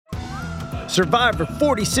Survivor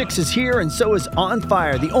 46 is here, and so is On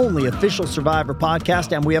Fire, the only official Survivor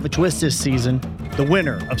podcast, and we have a twist this season. The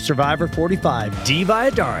winner of Survivor 45, Dee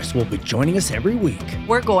Valladares, will be joining us every week.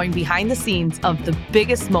 We're going behind the scenes of the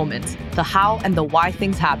biggest moments, the how and the why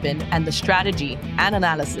things happen, and the strategy and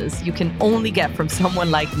analysis you can only get from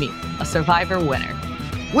someone like me, a Survivor winner.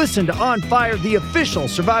 Listen to On Fire, the official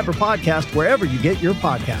Survivor podcast, wherever you get your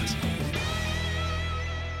podcasts.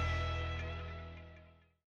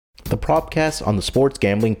 The Propcast on the Sports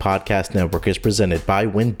Gambling Podcast Network is presented by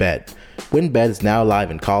WynnBET. WynnBET is now live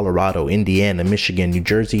in Colorado, Indiana, Michigan, New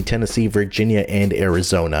Jersey, Tennessee, Virginia, and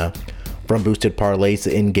Arizona. From boosted parlays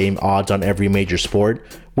to in-game odds on every major sport,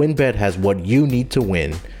 WynnBET has what you need to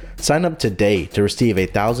win. Sign up today to receive a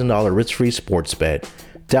 $1,000 risk-free sports bet.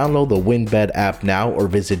 Download the WynnBET app now or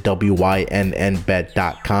visit wynnbet.com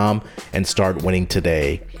and start winning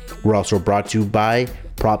today. We're also brought to you by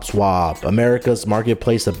PropSwap, America's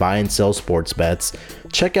marketplace to buy and sell sports bets.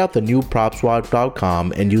 Check out the new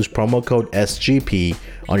PropSwap.com and use promo code SGP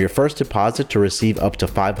on your first deposit to receive up to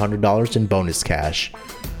 $500 in bonus cash.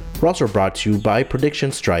 We're also brought to you by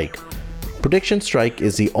Prediction Strike. Prediction Strike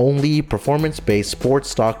is the only performance-based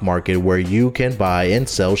sports stock market where you can buy and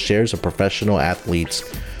sell shares of professional athletes.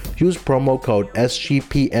 Use promo code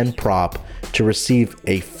SGPNPROP to receive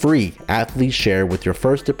a free athlete share with your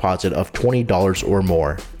first deposit of $20 or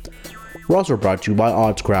more. We're also brought to you by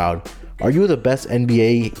OddsCrowd. Are you the best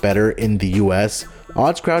NBA bettor in the US?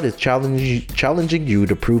 OddsCrowd is challenging you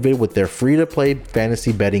to prove it with their free-to-play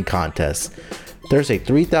fantasy betting contest. There's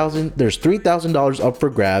 $3,000 up for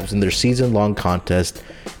grabs in their season-long contest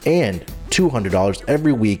and $200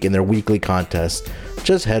 every week in their weekly contest.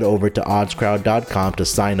 Just head over to oddscrowd.com to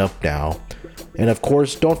sign up now. And of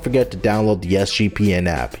course, don't forget to download the SGPN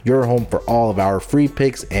app, your home for all of our free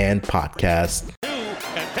picks and podcasts.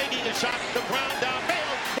 And taking a shot, the ground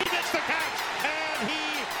downfield. He gets the catch, and he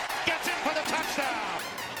gets in for the touchdown.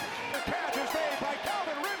 The catch is made by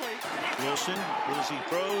Calvin Ridley. Wilson, as he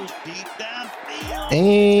throws deep downfield.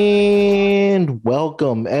 And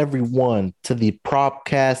welcome everyone to the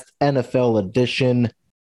Propcast NFL edition.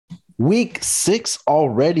 Week 6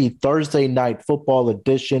 already, Thursday night football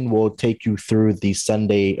edition. Will take you through the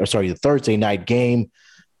Thursday night game,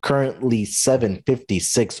 currently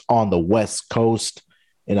 7:56 on the West Coast.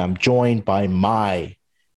 And I'm joined by my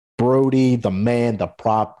Brody, the man, the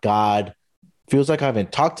prop god. Feels like I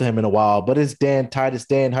haven't talked to him in a while, but it's Dan Titus.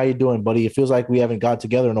 Dan, how you doing, buddy? It feels like we haven't got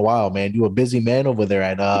together in a while, man. You a busy man over there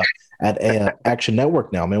at Action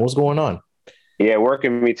Network now, man. What's going on? Yeah,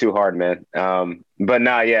 working me too hard, man.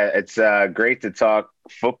 It's great to talk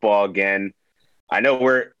football again. I know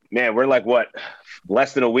we're like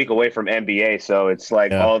less than a week away from NBA, so it's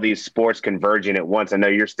like all these sports converging at once. I know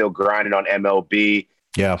you're still grinding on MLB.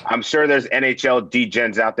 Yeah, I'm sure there's NHL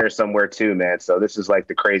degens out there somewhere too, man. So this is like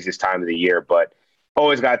the craziest time of the year, but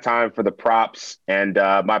always got time for the props. And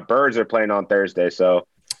my Birds are playing on Thursday, so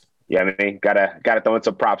yeah, I mean, gotta throw in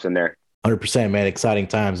some props in there. 100%, man. Exciting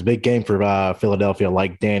times. Big game for Philadelphia,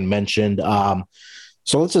 like Dan mentioned.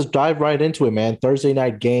 So let's just dive right into it, man. Thursday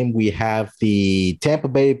night game, we have the Tampa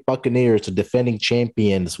Bay Buccaneers, the defending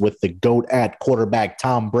champions, with the GOAT at quarterback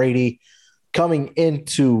Tom Brady, coming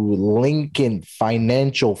into Lincoln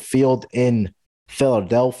Financial Field in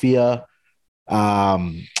Philadelphia.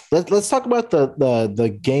 Let's talk about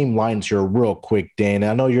the game lines here real quick, Dan.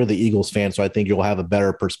 I know you're the Eagles fan, so I think you'll have a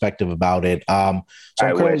better perspective about it. I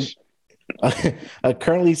wish.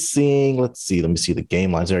 Currently seeing, let me see the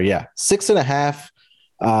game lines there. Yeah, 6.5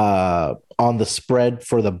 on the spread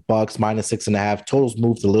for the Bucks, -6.5. Totals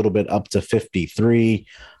moved a little bit up to 53.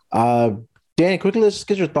 Dan, quickly, let's just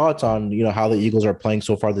get your thoughts on how the Eagles are playing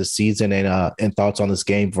so far this season, and thoughts on this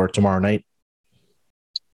game for tomorrow night.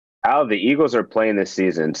 How the Eagles are playing this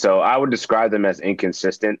season. So I would describe them as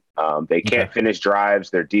inconsistent. They can't finish drives.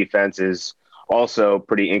 Their defense is also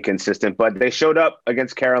pretty inconsistent, but they showed up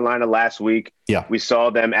against Carolina last week. Yeah. We saw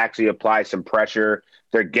them actually apply some pressure.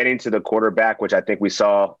 They're getting to the quarterback, which I think we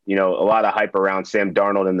saw, a lot of hype around Sam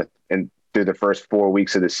Darnold and through the first 4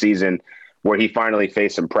 weeks of the season, where he finally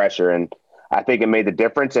faced some pressure. And I think it made the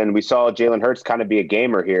difference. And we saw Jalen Hurts kind of be a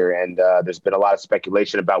gamer here. And there's been a lot of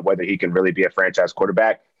speculation about whether he can really be a franchise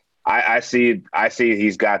quarterback. I see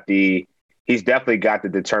he's definitely got the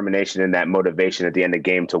determination and that motivation at the end of the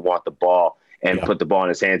game to want the ball and put the ball in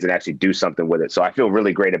his hands and actually do something with it. So I feel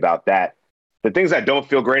really great about that. The things I don't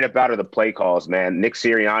feel great about are the play calls, man. Nick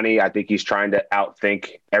Sirianni, I think he's trying to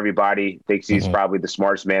outthink everybody, thinks he's probably the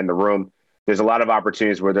smartest man in the room. There's a lot of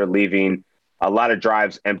opportunities where they're leaving a lot of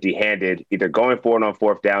drives empty-handed, either going forward on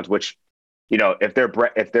fourth downs, which, if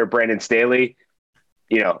they're Brandon Staley,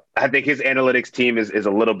 I think his analytics team is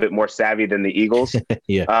a little bit more savvy than the Eagles.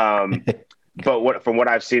 Yeah. But from what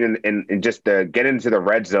I've seen in just the get into the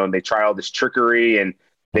red zone, they try all this trickery and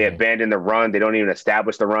they abandon the run. They don't even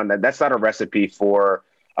establish the run. That's not a recipe for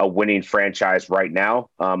a winning franchise right now.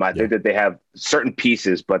 I think that they have certain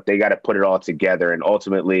pieces, but they got to put it all together. And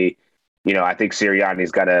ultimately, I think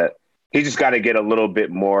Sirianni's just got to get a little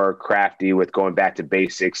bit more crafty with going back to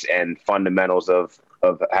basics and fundamentals of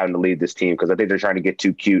having to lead this team, because I think they're trying to get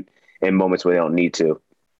too cute in moments where they don't need to.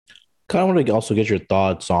 Kind of want to also get your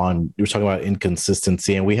thoughts on, you were talking about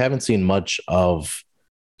inconsistency, and we haven't seen much of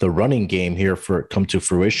the running game here come to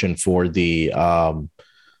fruition for the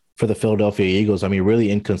Philadelphia Eagles. I mean,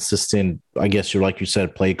 really inconsistent, I guess like you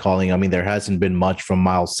said, play calling. I mean, there hasn't been much from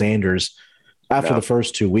Miles Sanders after the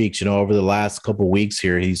first 2 weeks. Over the last couple of weeks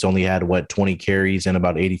here, he's only had 20 carries and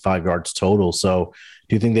about 85 yards total. So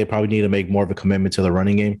do you think they probably need to make more of a commitment to the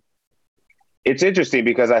running game? It's interesting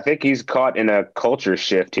because I think he's caught in a culture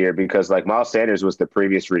shift here, because Miles Sanders was the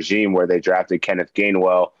previous regime where they drafted Kenneth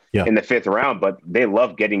Gainwell in the 5th round, but they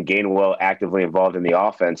love getting Gainwell actively involved in the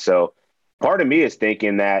offense. So part of me is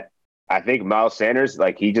thinking that I think Miles Sanders,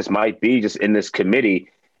 he just might be just in this committee.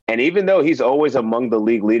 And even though he's always among the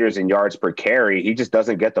league leaders in yards per carry, he just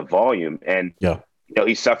doesn't get the volume. And,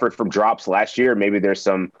 he suffered from drops last year. Maybe there's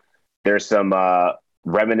some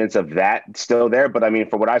remnants of that still there. But I mean,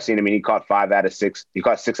 from what I've seen, he caught 5 out of 6. He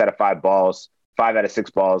caught 6 out of 5 balls, 5 out of 6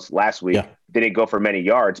 balls last week. Didn't go for many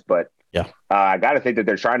yards, but I got to think that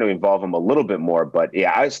they're trying to involve him a little bit more. But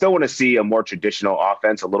I still want to see a more traditional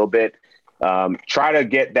offense a little bit. Try to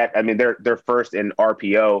get that. I mean, they're first in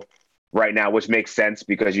RPO right now, which makes sense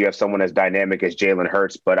because you have someone as dynamic as Jalen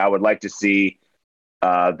Hurts. But I would like to see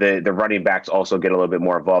the running backs also get a little bit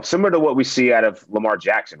more involved, similar to what we see out of Lamar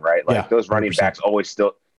Jackson, right? Those running 100%. Backs always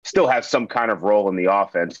still have some kind of role in the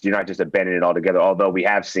offense. You're not just abandoning it altogether, although we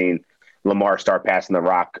have seen Lamar start passing the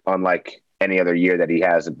rock unlike any other year that he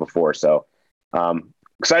has before. So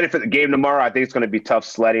excited for the game tomorrow. I think it's going to be tough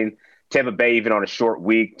sledding. Tampa Bay, even on a short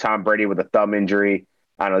week, Tom Brady with a thumb injury.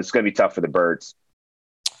 I don't know. It's going to be tough for the Birds.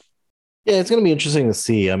 Yeah, it's going to be interesting to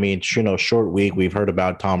see. I mean, short week. We've heard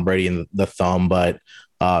about Tom Brady and the thumb, but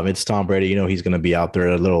it's Tom Brady. He's going to be out there.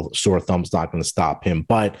 A little sore thumb's not going to stop him.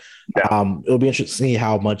 But it'll be interesting to see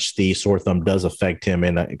how much the sore thumb does affect him.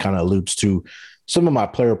 And it kind of alludes to some of my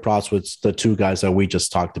player props with the two guys that we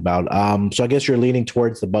just talked about. So I guess you're leaning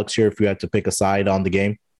towards the Bucs here if you had to pick a side on the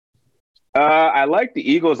game. I like the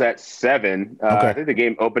Eagles at 7. I think the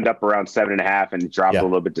game opened up around 7.5 and dropped a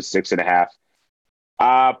little bit to 6.5.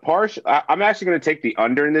 I'm actually going to take the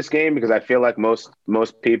under in this game because I feel like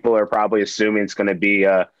most people are probably assuming it's going to be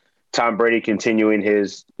Tom Brady continuing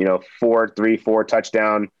his 4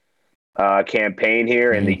 touchdown campaign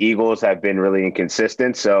here, and the Eagles have been really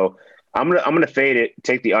inconsistent. So I'm gonna fade it,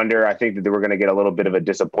 take the under. I think that we're going to get a little bit of a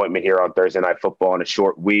disappointment here on Thursday Night Football in a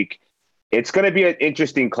short week. It's going to be an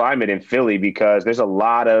interesting climate in Philly because there's a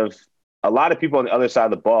lot of people on the other side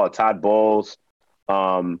of the ball. Todd Bowles,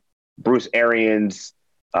 Bruce Arians,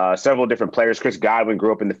 several different players. Chris Godwin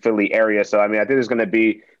grew up in the Philly area. So, I mean, I think there's going to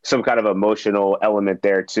be some kind of emotional element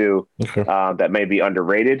there, too, that may be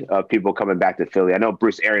underrated of people coming back to Philly. I know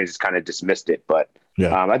Bruce Arians has kind of dismissed it, but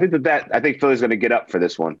I think Philly's going to get up for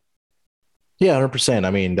this one. Yeah, 100%.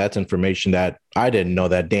 I mean, that's information that I didn't know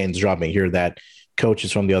that Dan's dropping here, that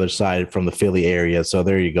coaches from the other side from the Philly area. So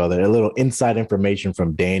there you go. There a little inside information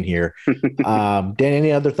from Dan here. Dan,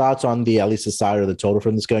 any other thoughts on at least the side or the total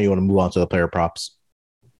from this game? You want to move on to the player props?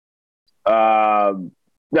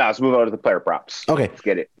 Let's move on to the player props. Okay. Let's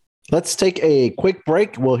get it. Let's take a quick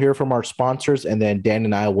break. We'll hear from our sponsors, and then Dan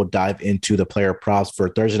and I will dive into the player props for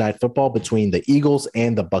Thursday Night Football between the Eagles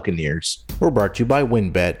and the Buccaneers. We're brought to you by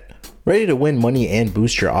WynnBET. Ready to win money and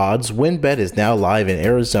boost your odds? WynnBET is now live in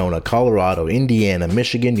Arizona, Colorado, Indiana,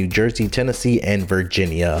 Michigan, New Jersey, Tennessee, and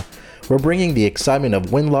Virginia. We're bringing the excitement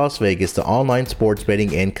of Wynn Las Vegas to online sports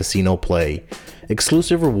betting and casino play.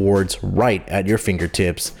 Exclusive rewards right at your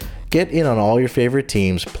fingertips. Get in on all your favorite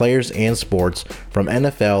teams, players, and sports from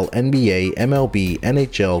NFL, NBA, MLB,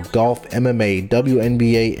 NHL, golf, MMA,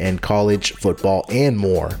 WNBA, and college football, and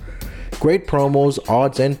more. Great promos,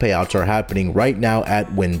 odds, and payouts are happening right now at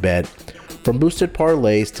WynnBET. From boosted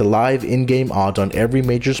parlays to live in-game odds on every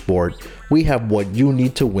major sport, we have what you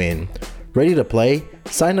need to win. Ready to play?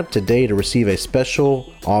 Sign up today to receive a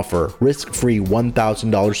special offer, risk-free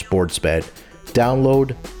 $1,000 sports bet.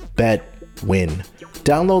 Download, bet, win.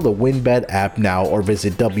 Download the WynnBET app now or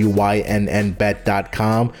visit wynnbet.com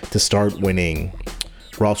to start winning.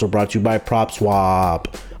 We're also brought to you by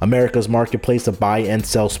PropSwap. America's marketplace to buy and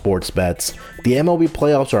sell sports bets. The MLB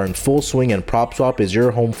playoffs are in full swing, and PropSwap is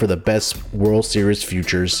your home for the best World Series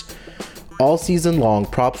futures. All season long,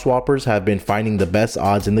 prop swappers have been finding the best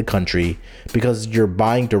odds in the country because you're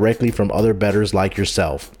buying directly from other bettors like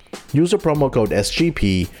yourself. Use a promo code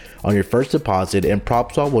SGP on your first deposit and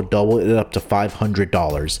PropSwap will double it up to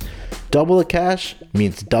 $500. Double the cash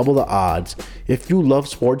means double the odds. If you love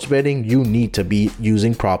sports betting, you need to be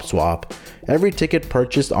using PropSwap. Every ticket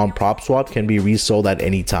purchased on PropSwap can be resold at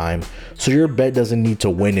any time, so your bet doesn't need to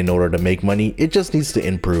win in order to make money, it just needs to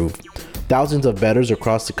improve. Thousands of bettors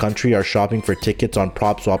across the country are shopping for tickets on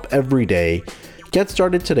PropSwap every day. Get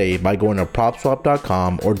started today by going to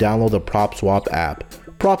PropSwap.com or download the PropSwap app.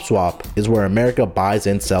 PropSwap is where America buys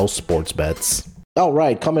and sells sports bets. All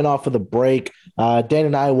right, coming off of the break, Dan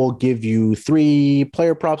and I will give you 3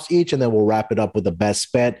 player props each, and then we'll wrap it up with the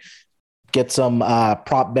best bet. Get some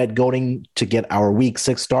prop bet going to get our week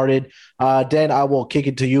 6 started. Dan, I will kick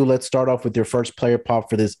it to you. Let's start off with your first player prop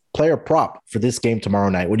for this game tomorrow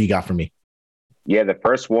night. What do you got for me? Yeah, the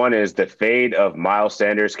first one is the fade of Miles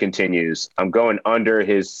Sanders continues. I'm going under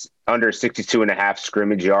 62.5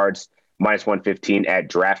 scrimmage yards, minus 115 at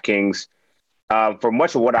DraftKings. For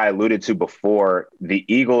much of what I alluded to before, the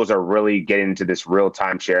Eagles are really getting into this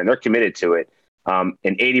real-time share, and they're committed to it.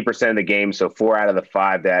 In 80% of the games, so 4 out of the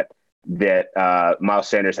 5 that Miles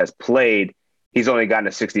Sanders has played, he's only gotten a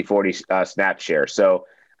 60-40 snap share. So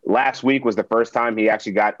last week was the first time he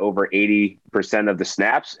actually got over 80% of the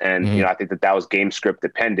snaps. And, I think that was game script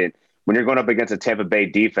dependent. When you're going up against a Tampa Bay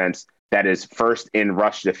defense that is first in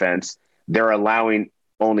rush defense, they're allowing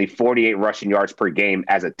only 48 rushing yards per game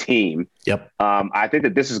as a team. Yep. I think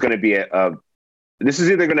that this is going to be this is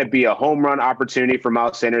either going to be a home run opportunity for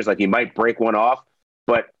Miles Sanders, like he might break one off,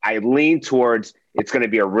 but I lean towards it's going to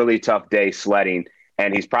be a really tough day sledding,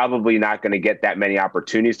 and he's probably not going to get that many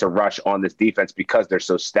opportunities to rush on this defense because they're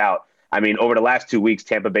so stout. I mean, over the last 2 weeks,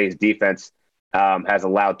 Tampa Bay's defense has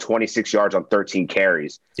allowed 26 yards on 13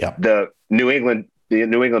 carries. Yep. The New England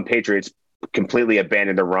Patriots completely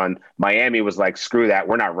abandoned the run. Miami was like, screw that,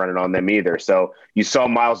 we're not running on them either. So you saw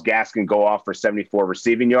Myles Gaskin go off for 74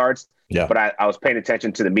 receiving yards. Yeah. But I was paying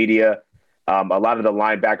attention to the media. A lot of the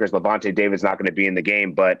linebackers, Levante David's not going to be in the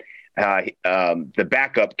game, but the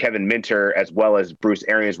backup, Kevin Minter, as well as Bruce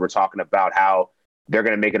Arians, were talking about how they're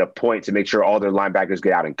going to make it a point to make sure all their linebackers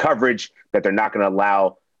get out in coverage, that they're not going to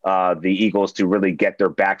allow the Eagles to really get their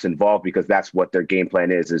backs involved, because that's what their game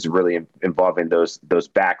plan is really involving those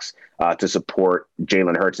backs to support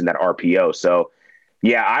Jalen Hurts in that RPO. So,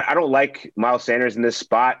 yeah, I don't like Miles Sanders in this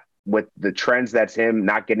spot with the trends that's him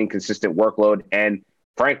not getting consistent workload and,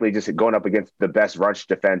 frankly, just going up against the best rush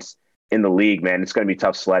defense in the league, man. It's going to be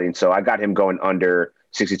tough sledding. So I got him going under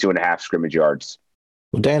 62.5 scrimmage yards.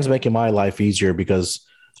 Well, Dan's making my life easier because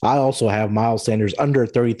I also have Miles Sanders under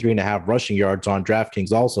 33.5 rushing yards on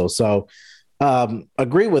DraftKings also. So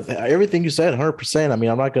agree with everything you said 100%. I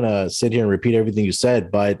mean, I'm not going to sit here and repeat everything you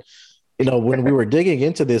said, but when we were digging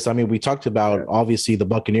into this, I mean, we talked about obviously the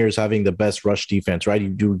Buccaneers having the best rush defense, right?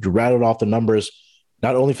 You rattled off the numbers,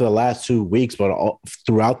 not only for the last 2 weeks, but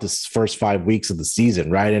throughout this first 5 weeks of the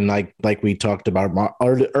season, right? And like we talked about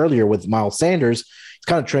earlier with Miles Sanders, it's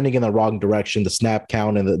kind of trending in the wrong direction. The snap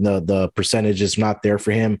count and the percentage is not there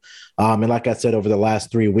for him. And like I said, over the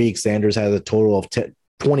last 3 weeks, Sanders has a total of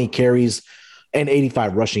 20 carries and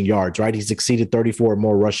 85 rushing yards, right? He's exceeded 34 or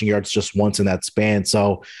more rushing yards just once in that span.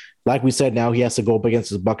 So like we said, now he has to go up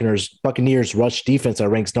against his Buccaneers rush defense that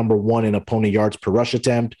ranks number 1 in opponent yards per rush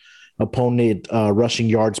attempt, opponent rushing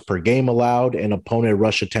yards per game allowed, and opponent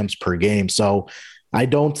rush attempts per game. So I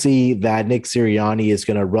don't see that Nick Sirianni is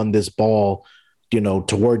going to run this ball,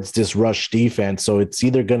 towards this rush defense. So it's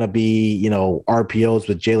either going to be, RPOs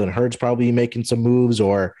with Jalen Hurts probably making some moves,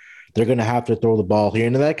 or they're going to have to throw the ball here.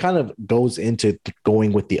 And that kind of goes into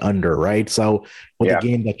going with the under, right? So with the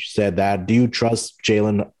game that you said, that do you trust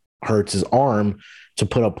Jalen Hurts' arm to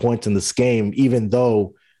put up points in this game, even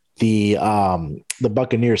though the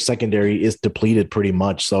Buccaneers secondary is depleted pretty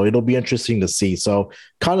much? So it'll be interesting to see. So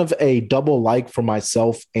kind of a double like for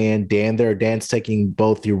myself and Dan there. Dan's taking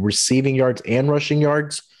both your receiving yards and rushing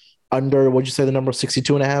yards under, what'd you say the number,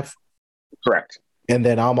 62.5? Correct. And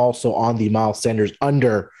then I'm also on the Miles Sanders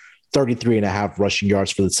under 33.5 rushing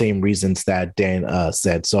yards for the same reasons that Dan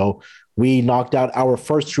said. So we knocked out our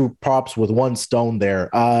first two props with one stone there.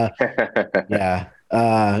 Yeah.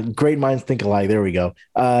 Great minds think alike. There we go.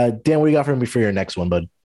 Dan, what do you got for me for your next one, bud?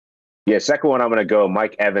 Yeah, second one, I'm going to go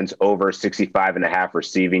Mike Evans over 65.5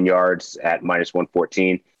 receiving yards at minus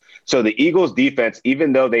 114. So the Eagles defense,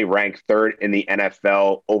 even though they rank third in the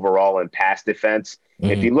NFL overall in pass defense,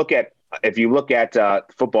 if you look at if you look at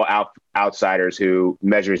Football Outsiders, who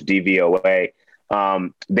measures DVOA,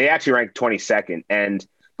 they actually rank 22nd. And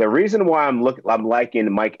the reason why I'm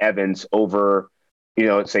liking Mike Evans over,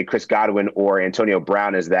 say Chris Godwin or Antonio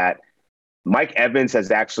Brown is that Mike Evans has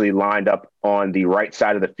actually lined up on the right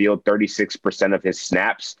side of the field 36% of his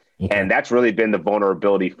snaps. Okay. And that's really been the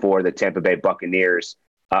vulnerability for the Tampa Bay Buccaneers,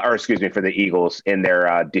 for the Eagles in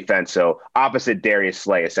their defense. So opposite Darius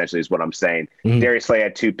Slay, essentially, is what I'm saying. Mm-hmm. Darius Slay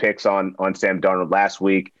had 2 picks on Sam Darnold last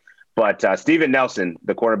week. But Steven Nelson,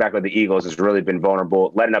 the quarterback of the Eagles, has really been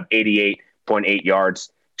vulnerable, letting up 88.8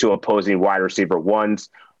 yards to opposing wide receiver ones.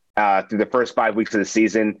 Through the first 5 weeks of the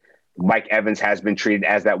season, Mike Evans has been treated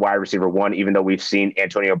as that wide receiver one, even though we've seen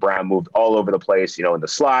Antonio Brown move all over the place, in the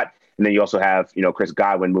slot. And then you also have, Chris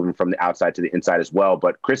Godwin moving from the outside to the inside as well.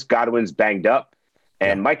 But Chris Godwin's banged up.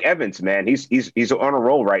 And Mike Evans, man, he's on a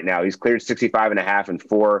roll right now. He's cleared 65.5 in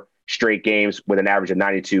 4 straight games with an average of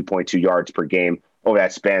 92.2 yards per game over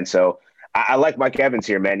that span. So I like Mike Evans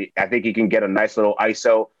here, man. I think he can get a nice little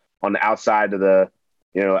ISO on the outside of the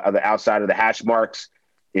hash marks,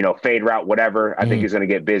 fade route, whatever. I think he's going to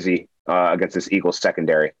get busy against this Eagles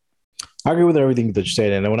secondary. I agree with everything that you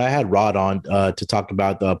said. And when I had Rod on to talk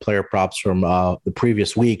about the player props from the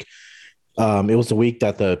previous week, it was the week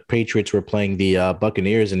that the Patriots were playing the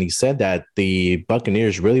Buccaneers, and he said that the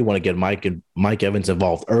Buccaneers really want to get Mike Evans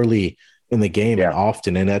involved early in the game and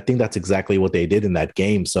often, and I think that's exactly what they did in that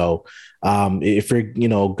game. So if you're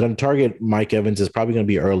going to target Mike Evans, is probably going to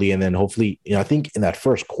be early, and then hopefully I think in that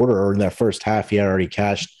first quarter or in that first half he had already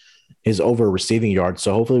cashed his over receiving yards.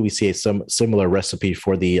 So hopefully we see some similar recipe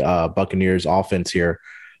for the Buccaneers offense here.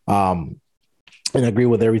 And I agree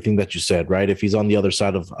with everything that you said, right? If he's on the other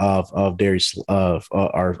side of Darius of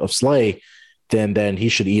Slay, then he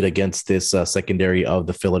should eat against this secondary of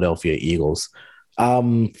the Philadelphia Eagles.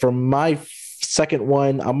 For my second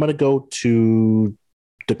one, I'm going to go to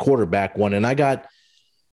the quarterback one, and I'm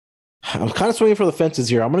kind of swinging for the fences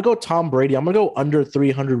here. I'm going to go Tom Brady. I'm going to go under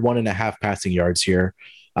 301.5 passing yards here.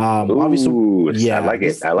 Obviously, I like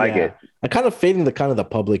it. I like it. I'm kind of fading the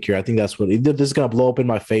public here. I think that's what this is going to blow up in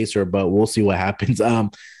my face, but we'll see what happens.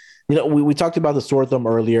 We talked about the sore thumb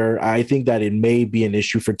earlier. I think that it may be an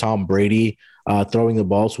issue for Tom Brady throwing the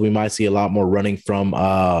ball, so we might see a lot more running from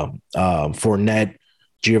Fournette,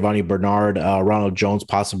 Giovanni Bernard, Ronald Jones,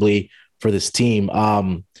 possibly for this team.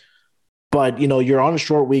 But, you're on a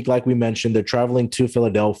short week, like we mentioned. They're traveling to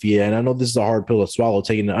Philadelphia, and I know this is a hard pill to swallow,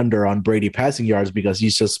 taking an under on Brady passing yards, because he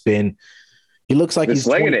looks like he's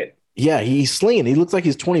slinging it. Yeah, he's slinging. He looks like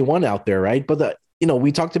he's 21 out there, right? But,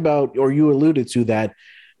 we talked about, or you alluded to that,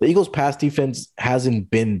 the Eagles' pass defense hasn't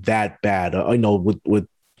been that bad. With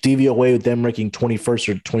DVOA, with them ranking 21st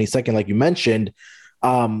or 22nd, like you mentioned,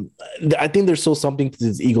 I think there's still something to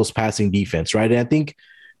this Eagles' passing defense, right? And I think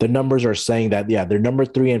the numbers are saying that, they're number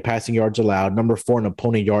 3 in passing yards allowed, number 4 in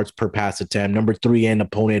opponent yards per pass attempt, number 3 in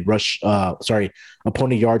opponent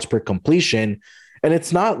yards per completion. And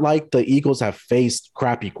it's not like the Eagles have faced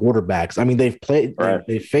crappy quarterbacks. I mean, they've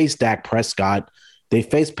faced Dak Prescott, they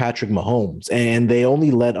faced Patrick Mahomes, and they only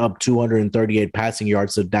let up 238 passing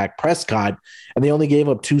yards to Dak Prescott, and they only gave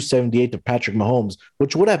up 278 to Patrick Mahomes,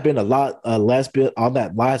 which would have been a lot less bit on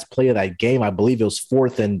that last play of that game. I believe it was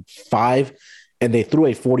 4th and 5. And they threw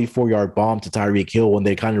a 44-yard bomb to Tyreek Hill when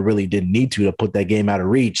they kind of really didn't need to put that game out of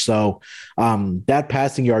reach. So that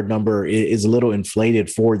passing yard number is a little inflated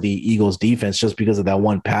for the Eagles defense just because of that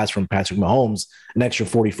one pass from Patrick Mahomes, an extra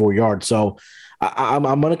 44 yards. So I'm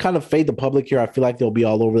going to kind of fade the public here. I feel like they'll be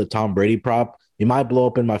all over the Tom Brady prop. It might blow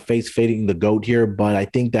up in my face fading the GOAT here, but I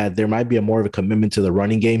think that there might be more of a commitment to the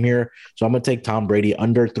running game here. So I'm going to take Tom Brady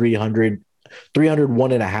under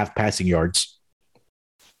 301.5 passing yards.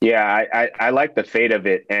 Yeah, I like the fate of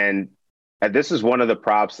it. And this is one of the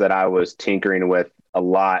props that I was tinkering with a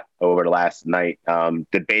lot over the last night,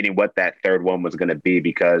 debating what that third one was going to be,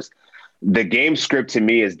 because the game script to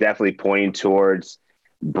me is definitely pointing towards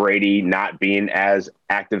Brady not being as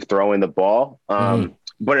active throwing the ball.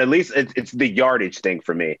 But at least it's the yardage thing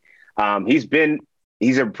for me. He's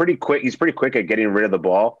pretty quick at getting rid of the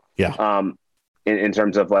ball. Yeah. In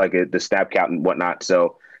terms of like the snap count and whatnot.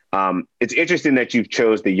 So, it's interesting that you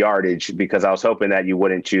chose the yardage, because I was hoping that you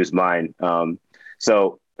wouldn't choose mine.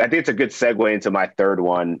 So I think it's a good segue into my third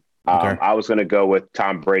one. Okay. I was going to go with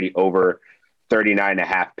Tom Brady over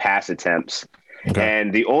 39.5 pass attempts. Okay.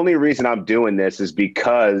 And the only reason I'm doing this is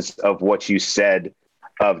because of what you said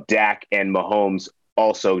of Dak and Mahomes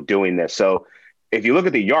also doing this. So if you look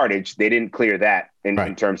at the yardage, they didn't clear that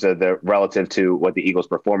in terms of the relative to what the Eagles'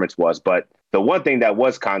 performance was. But the one thing that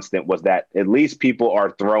was constant was that at least people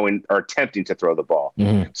are attempting to throw the ball.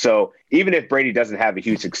 Mm-hmm. So even if Brady doesn't have a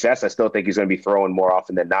huge success, I still think he's going to be throwing more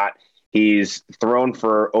often than not. He's thrown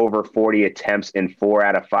for over 40 attempts in 4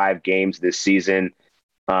 out of 5 games this season.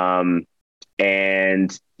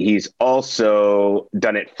 And he's also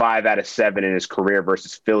done it 5 out of 7 in his career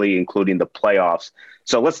versus Philly, including the playoffs.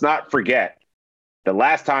 So let's not forget, the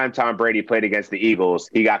last time Tom Brady played against the Eagles,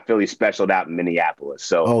 he got Philly specialed out in Minneapolis.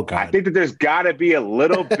 So I think that there's got to be a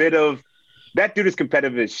little bit of – that dude is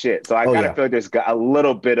competitive as shit. So I got to feel like there's got a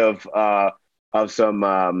little bit of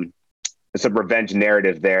some revenge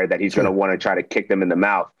narrative there that he's going to want to try to kick them in the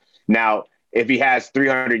mouth. Now, if he has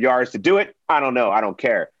 300 yards to do it, I don't know. I don't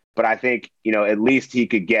care. But I think, at least he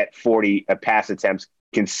could get 40 pass attempts,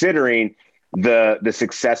 considering the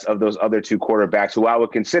success of those other 2 quarterbacks, who I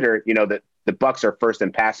would consider, that the Bucs are first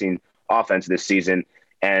in passing offense this season.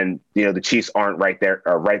 And, the Chiefs aren't right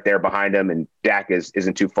there behind them, and Dak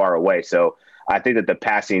isn't too far away. So I think that the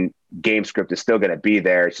passing game script is still going to be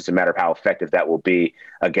there. It's just a matter of how effective that will be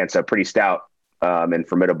against a pretty stout and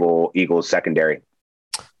formidable Eagles secondary.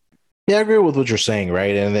 Yeah, I agree with what you're saying,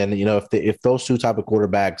 right? And then, if those 2 type of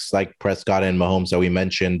quarterbacks like Prescott and Mahomes that we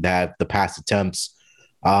mentioned have the pass attempts,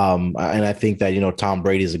 and I think that, Tom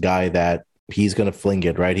Brady is a guy that he's going to fling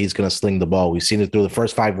it, right? He's going to sling the ball. We've seen it through the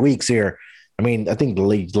first 5 weeks here. I mean, I think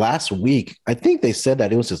last week, I think they said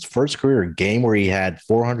that it was his first career game where he had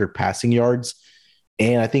 400 passing yards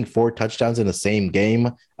and I think 4 touchdowns in the same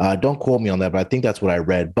game. Don't quote me on that, but I think that's what I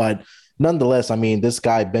read. But nonetheless, I mean, this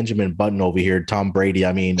guy, Benjamin Button over here, Tom Brady,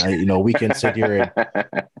 I mean, we can sit here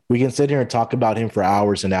and talk about him for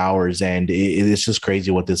hours and hours, and it's just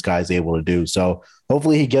crazy what this guy is able to do. So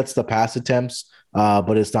hopefully he gets the pass attempts,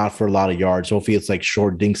 but it's not for a lot of yards. Hopefully it's like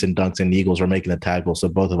short dinks and dunks, and the Eagles are making the tackle, so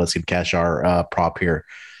both of us can cash our prop here.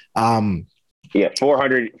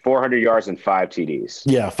 400 yards and 5 TDs.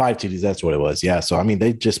 Yeah, 5 TDs. That's what it was. Yeah. So, I mean,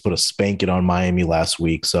 they just put a spanking on Miami last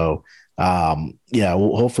week. So,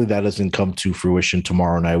 hopefully that doesn't come to fruition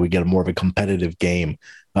tomorrow night. We get more of a competitive game,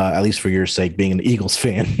 at least for your sake, being an Eagles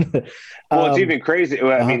fan. Well, it's even crazy.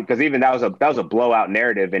 I mean, because even that was a blowout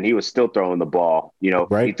narrative, and he was still throwing the ball.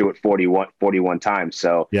 Right. He threw it 41 times.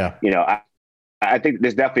 So, I think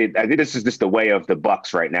there's definitely. I think this is just the way of the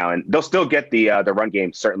Bucs right now, and they'll still get the run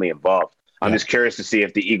game certainly involved. I'm just curious to see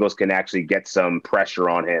if the Eagles can actually get some pressure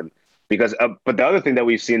on him, because. But the other thing that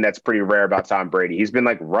we've seen that's pretty rare about Tom Brady, he's been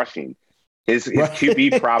like rushing. His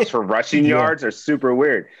QB props for rushing yards are super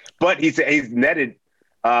weird, but he's netted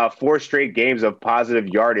 4 straight games of positive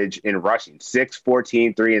yardage in rushing, 6,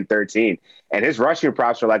 14, 3, and 13. And his rushing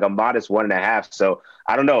props are like a modest 1.5. So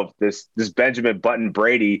I don't know if this Benjamin Button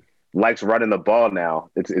Brady likes running the ball now.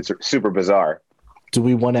 It's super bizarre. Do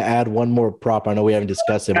we want to add one more prop? I know we haven't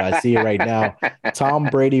discussed it, but I see it right now. Tom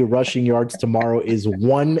Brady rushing yards tomorrow is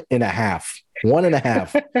 1.5.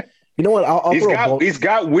 1.5. You know what? He's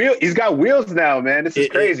got wheels now, man. This is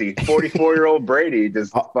crazy. 44-year-old Brady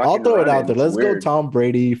just. I'll throw it out there. Let's go, Tom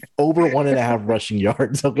Brady over 1.5 rushing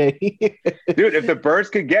yards. Okay, dude. If the birds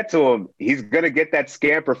could get to him, he's gonna get that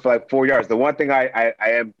scamper for like 4 yards. The one thing I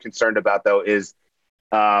am concerned about though is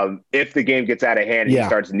if the game gets out of hand and he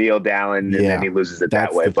starts kneel down and then he loses it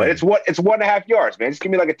that way. But it's 1.5 yards, man. Just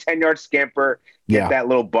give me like a 10-yard scamper, get that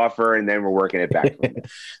little buffer, and then we're working it back.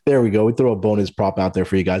 There we go. We throw a bonus prop out there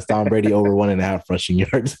for you guys. Tom Brady over 1.5 rushing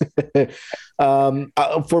yards.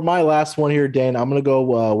 For my last one here, Dan, I'm going to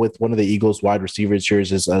go with one of the Eagles wide receivers here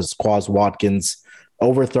as Quaz Watkins,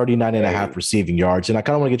 over 39.5 receiving yards. And I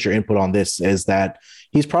kind of want to get your input on this, is that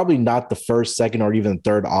he's probably not the first, second, or even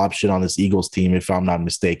third option on this Eagles team, if I'm not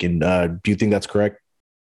mistaken. Do you think that's correct?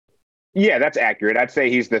 Yeah, that's accurate. I'd say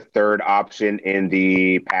he's the third option in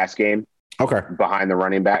the pass game. Okay. Behind the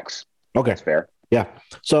running backs. Okay. That's fair. Yeah.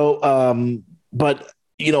 So, but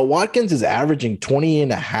Watkins is averaging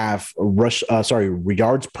 20.5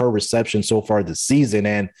 yards per reception so far this season.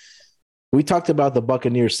 And we talked about the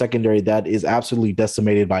Buccaneers secondary that is absolutely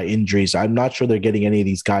decimated by injuries. I'm not sure they're getting any of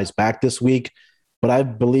these guys back this week, but I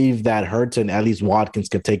believe that Hurts and at least Watkins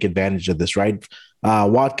can take advantage of this, right?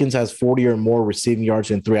 Watkins has 40 or more receiving yards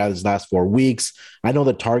in 3 out of his last 4 weeks. I know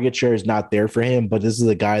the target share is not there for him, but this is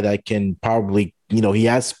a guy that can probably, he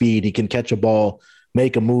has speed. He can catch a ball,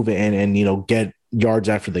 make a move, and get yards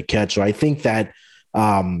after the catch. So I think that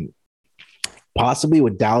possibly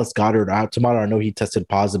with Dallas Goedert out tomorrow, I know he tested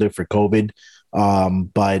positive for COVID.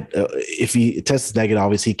 But if he tests negative,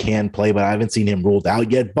 obviously he can play, but I haven't seen him ruled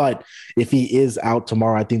out yet. But if he is out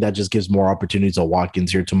tomorrow, I think that just gives more opportunities to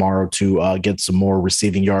Watkins here tomorrow to get some more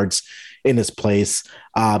receiving yards in his place.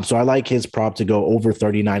 So I like his prop to go over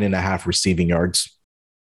 39.5 receiving yards.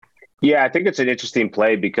 Yeah, I think it's an interesting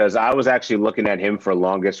play because I was actually looking at him for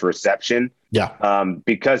longest reception. Yeah.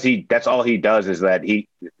 Because that's all he does is that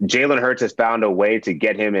Jalen Hurts has found a way to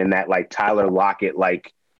get him in that like Tyler Lockett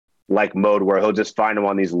like mode where he'll just find him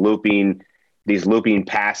on these looping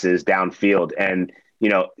passes downfield. And,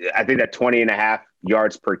 I think that 20.5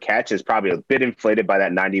 yards per catch is probably a bit inflated by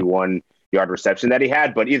that 91-yard reception that he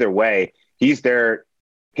had. But either way, he's there.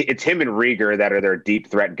 It's him and Rieger that are their deep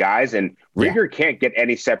threat guys. And Rieger can't get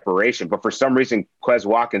any separation. But for some reason, Quez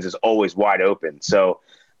Watkins is always wide open. So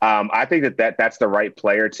I think that's the right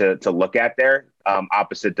player to look at there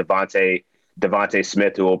opposite Devontae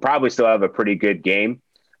Smith, who will probably still have a pretty good game.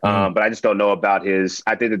 But I just don't know about I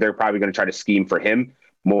think that they're probably going to try to scheme for him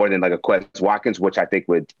more than like a Quez Watkins, which I think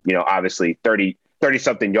would, obviously 30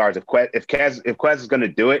 something yards. If Quez is going to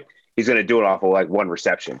do it, he's going to do it off of like one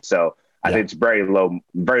reception. So I think it's very low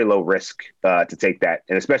risk to take that.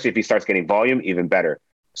 And especially if he starts getting volume, even better.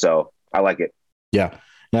 So I like it. Yeah.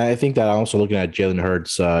 Now, I think that I'm also looking at Jalen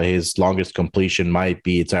Hurts. His longest completion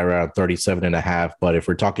it's around 37.5. But if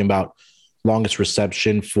we're talking about longest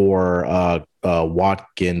reception for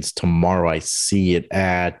Watkins tomorrow, I see it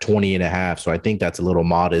at 20.5. So I think that's a little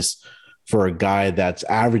modest for a guy that's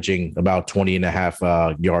averaging about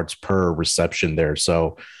 20.5 yards per reception there.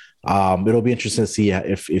 So it'll be interesting to see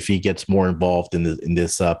if he gets more involved in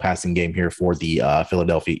this passing game here for the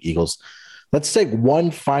Philadelphia Eagles. Let's take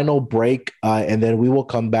one final break, and then we will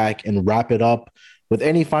come back and wrap it up with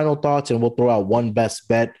any final thoughts, and we'll throw out one best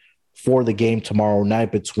bet for the game tomorrow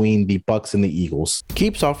night between the Bucs and the Eagles.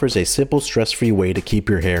 Keeps offers a simple, stress-free way to keep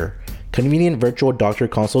your hair. Convenient virtual doctor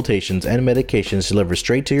consultations and medications delivered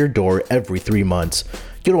straight to your door every 3 months.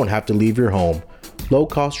 You don't have to leave your home.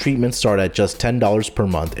 Low-cost treatments start at just $10 per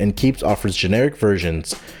month, and Keeps offers generic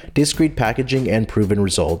versions, discreet packaging, and proven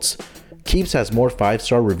results. Keeps has more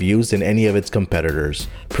 5-star reviews than any of its competitors.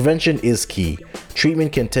 Prevention is key.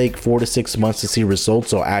 Treatment can take 4 to 6 months to see results,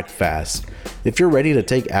 so act fast. If you're ready to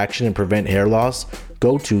take action and prevent hair loss,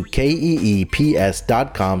 go to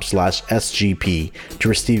keeps.com/SGP to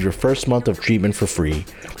receive your first month of treatment for free.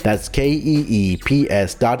 That's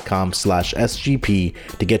keeps.com/SGP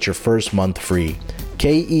to get your first month free.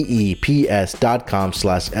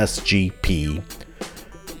 keeps.com/SGP.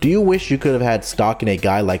 Do you wish you could have had stock in a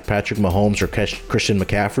guy like Patrick Mahomes or Christian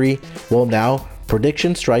McCaffrey? Well, now,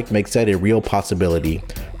 Prediction Strike makes that a real possibility.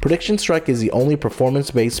 Prediction Strike is the only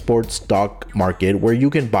performance-based sports stock market where you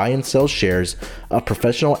can buy and sell shares of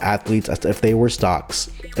professional athletes as if they were stocks.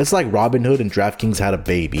 It's like Robinhood and DraftKings had a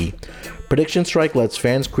baby. Prediction Strike lets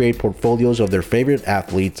fans create portfolios of their favorite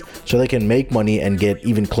athletes so they can make money and get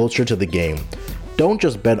even closer to the game. Don't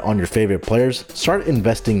just bet on your favorite players, start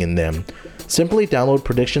investing in them. Simply download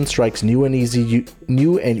Prediction Strike's new and easy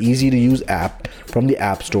to use app from the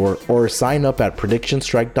App Store or sign up at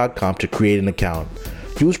predictionstrike.com to create an account.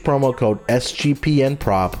 Use promo code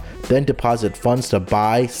SGPNPROP, then deposit funds to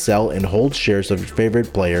buy, sell, and hold shares of your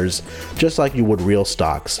favorite players, just like you would real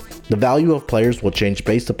stocks. The value of players will change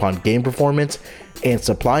based upon game performance and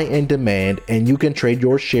supply and demand, and you can trade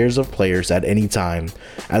your shares of players at any time,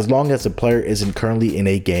 as long as the player isn't currently in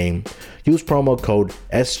a game. Use promo code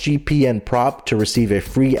SGPNPROP to receive a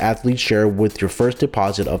free athlete share with your first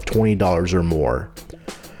deposit of $20 or more.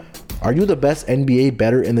 Are you the best NBA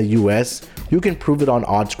bettor in the US? You can prove it on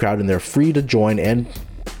OddsCrowd, and they're free to join and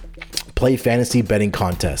play fantasy betting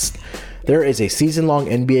contests. There is a season-long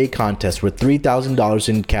NBA contest with $3,000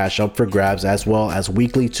 in cash up for grabs, as well as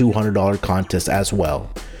weekly $200 contests as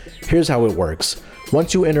well. Here's how it works.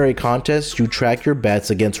 Once you enter a contest, you track your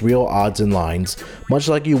bets against real odds and lines, much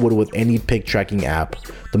like you would with any pick tracking app.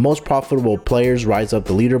 The most profitable players rise up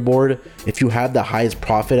the leaderboard. If you have the highest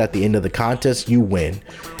profit at the end of the contest, you win.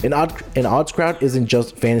 An OddsCrowd isn't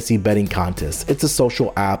just fantasy betting contests, it's a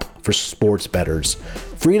social app for sports bettors.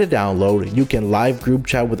 Free to download, you can live group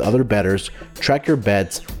chat with other bettors, track your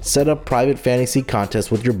bets, set up private fantasy contests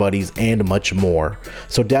with your buddies, and much more.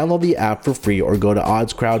 So download the app for free or go to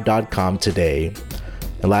oddscrowd.com today.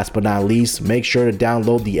 And last but not least, make sure to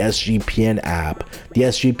download the SGPN app. The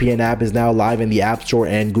SGPN app is now live in the App Store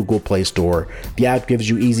and Google Play Store. The app gives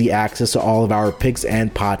you easy access to all of our picks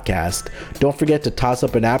and podcasts. Don't forget to toss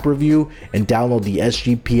up an app review and download the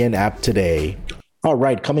SGPN app today. All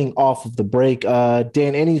right, coming off of the break, Dan,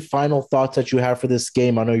 any final thoughts that you have for this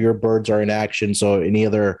game? I know your birds are in action, so any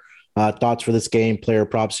other Thoughts for this game, player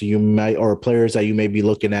props you might, or players that you may be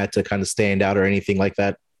looking at to kind of stand out or anything like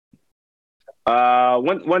that?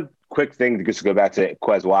 One quick thing to just go back to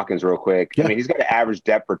Quez Watkins real quick. Yeah. I mean, he's got an average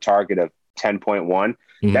depth per target of 10.1.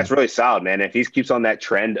 Mm-hmm. That's really solid, man. If he keeps on that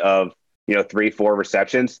trend of 3-4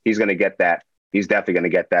 receptions, he's going to get that. He's definitely going to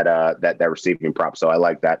get that receiving prop. So I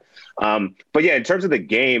like that. But yeah, in terms of the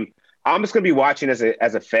game, I'm just going to be watching as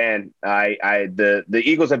a fan. The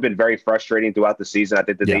Eagles have been very frustrating throughout the season. I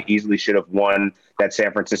think that they easily should have won that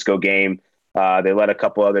San Francisco game. They let a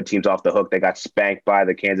couple other teams off the hook. They got spanked by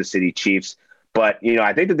the Kansas City Chiefs. But,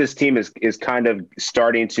 I think that this team is kind of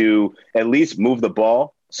starting to at least move the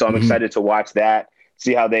ball. So I'm excited to watch that,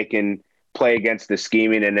 see how they can play against the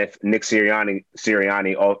scheming, and if Nick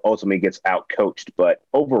Sirianni ultimately gets out-coached. But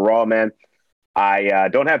overall, man, I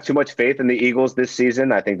don't have too much faith in the Eagles this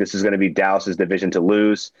season. I think this is going to be Dallas's division to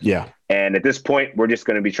lose. Yeah. And at this point, we're just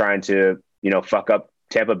going to be trying to, fuck up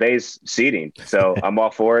Tampa Bay's seeding. So I'm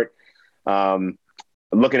all for it. I'm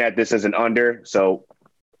looking at this as an under. So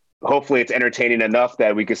hopefully it's entertaining enough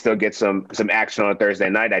that we can still get some action on a Thursday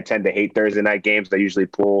night. I tend to hate Thursday night games. I usually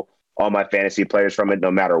pull all my fantasy players from it no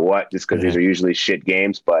matter what, just because these are usually shit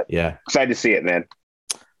games. But excited to see it, man.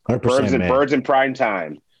 100%, Birds in prime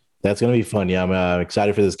time. That's going to be fun. Yeah, I'm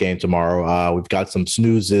excited for this game tomorrow. We've got some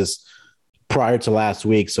snoozes prior to last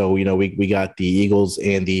week. So, we got the Eagles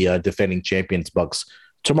and the defending champions Bucks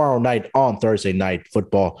tomorrow night on Thursday Night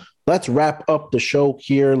Football. Let's wrap up the show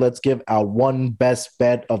here. Let's give out one best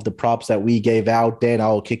bet of the props that we gave out. Dan,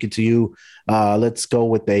 I'll kick it to you. Let's go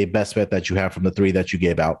with a best bet that you have from the three that you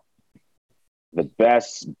gave out. The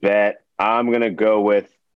best bet, I'm going to go with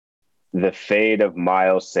the fade of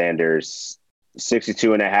Miles Sanders.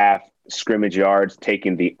 62.5 scrimmage yards,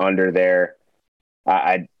 taking the under there.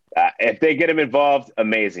 If they get him involved,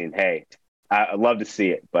 amazing. Hey, I'd love to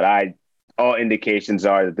see it. But all indications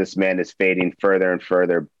are that this man is fading further and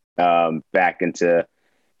further back into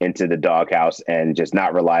the doghouse and just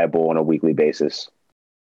not reliable on a weekly basis.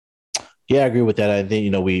 Yeah, I agree with that. I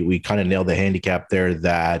think, we kind of nailed the handicap there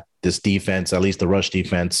that this defense, at least the rush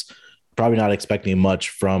defense, probably not expecting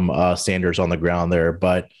much from Sanders on the ground there.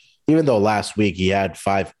 But even though last week he had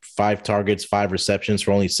five targets, 5 receptions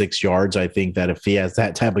for only 6 yards, I think that if he has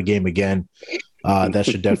that type of game again, that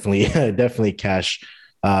should definitely cash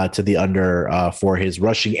to the under for his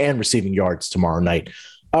rushing and receiving yards tomorrow night.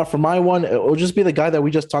 For my one, it will just be the guy that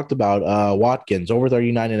we just talked about, Watkins, over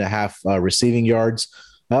 39.5 receiving yards.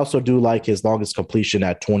 I also do like his longest completion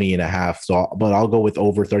at 20.5. But I'll go with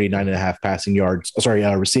over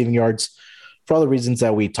 39.5 receiving yards. For all the reasons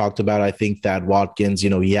that we talked about, I think that Watkins,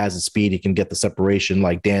 he has the speed, he can get the separation,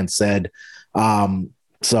 like Dan said.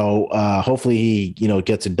 So hopefully he,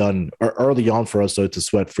 gets it done early on for us, so it's a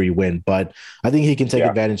sweat-free win. But I think he can take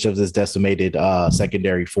advantage of this decimated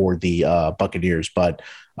secondary for the Buccaneers. But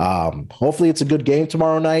hopefully it's a good game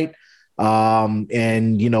tomorrow night.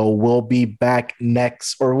 And we'll be back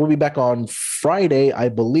on Friday, I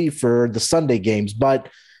believe, for the Sunday games. But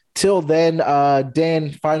till then,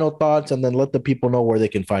 Dan, final thoughts, and then let the people know where they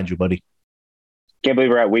can find you, buddy. Can't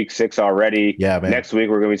believe we're at week 6 already. Yeah, man. Next week,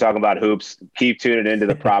 we're going to be talking about hoops. Keep tuning into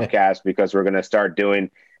the Propcast because we're going to start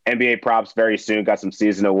doing NBA props very soon. Got some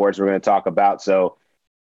season awards we're going to talk about. So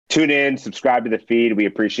tune in, subscribe to the feed. We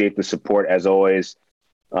appreciate the support as always.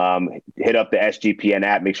 Hit up the SGPN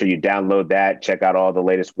app. Make sure you download that. Check out all the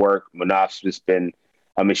latest work. Munaf's just been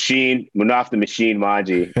a machine. Munaf the Machine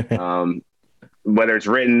Manji. Whether it's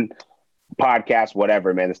written, podcast,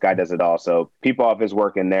 whatever, man, this guy does it all. So peep off his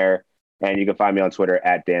work in there. And you can find me on Twitter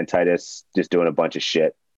at Dan Titus, just doing a bunch of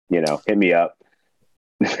shit. Hit me up.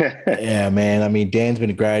 Yeah, man. I mean, Dan's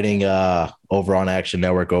been grinding over on Action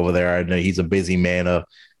Network over there. I know he's a busy man.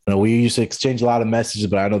 We used to exchange a lot of messages,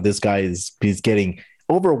 but I know this guy he's getting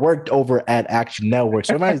overworked over at Action Network.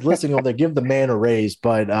 So when he's listening over there, give the man a raise.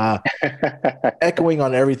 But echoing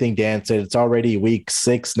on everything Dan said, it's already week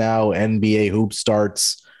 6 now. NBA hoop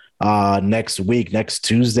starts next week, next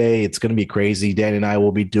Tuesday. It's going to be crazy. Dan and I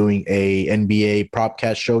will be doing a NBA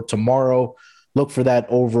Propcast show tomorrow. Look for that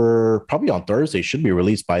over probably on Thursday. Should be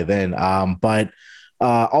released by then. But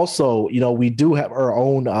also, we do have our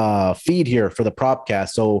own feed here for the Propcast.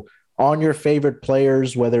 So on your favorite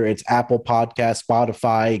players, whether it's Apple Podcast,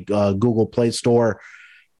 Spotify, Google Play Store,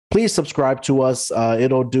 please subscribe to us.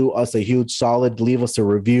 It'll do us a huge solid. Leave us a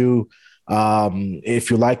review. If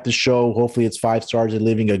you like the show, hopefully it's 5 stars and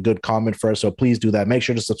leaving a good comment for us. So please do that. Make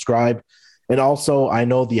sure to subscribe. And also, I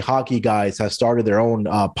know the hockey guys have started their own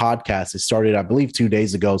podcast. It started, I believe, 2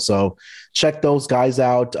 days ago. So check those guys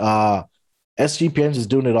out. SGPN is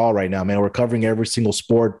doing it all right now, man. We're covering every single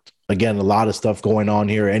sport Again, a lot of stuff going on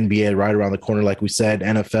here. NBA right around the corner, like we said,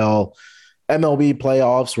 NFL, MLB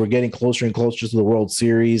playoffs. We're getting closer and closer to the World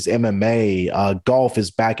Series. MMA, golf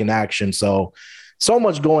is back in action. So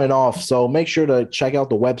much going off. So make sure to check out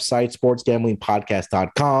the website,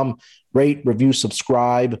 sportsgamblingpodcast.com. Rate, review,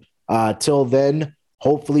 subscribe. Till then,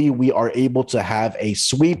 hopefully we are able to have a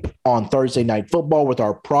sweep on Thursday Night Football with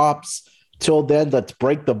our props. Till then, let's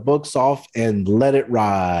break the books off and let it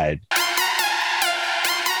ride.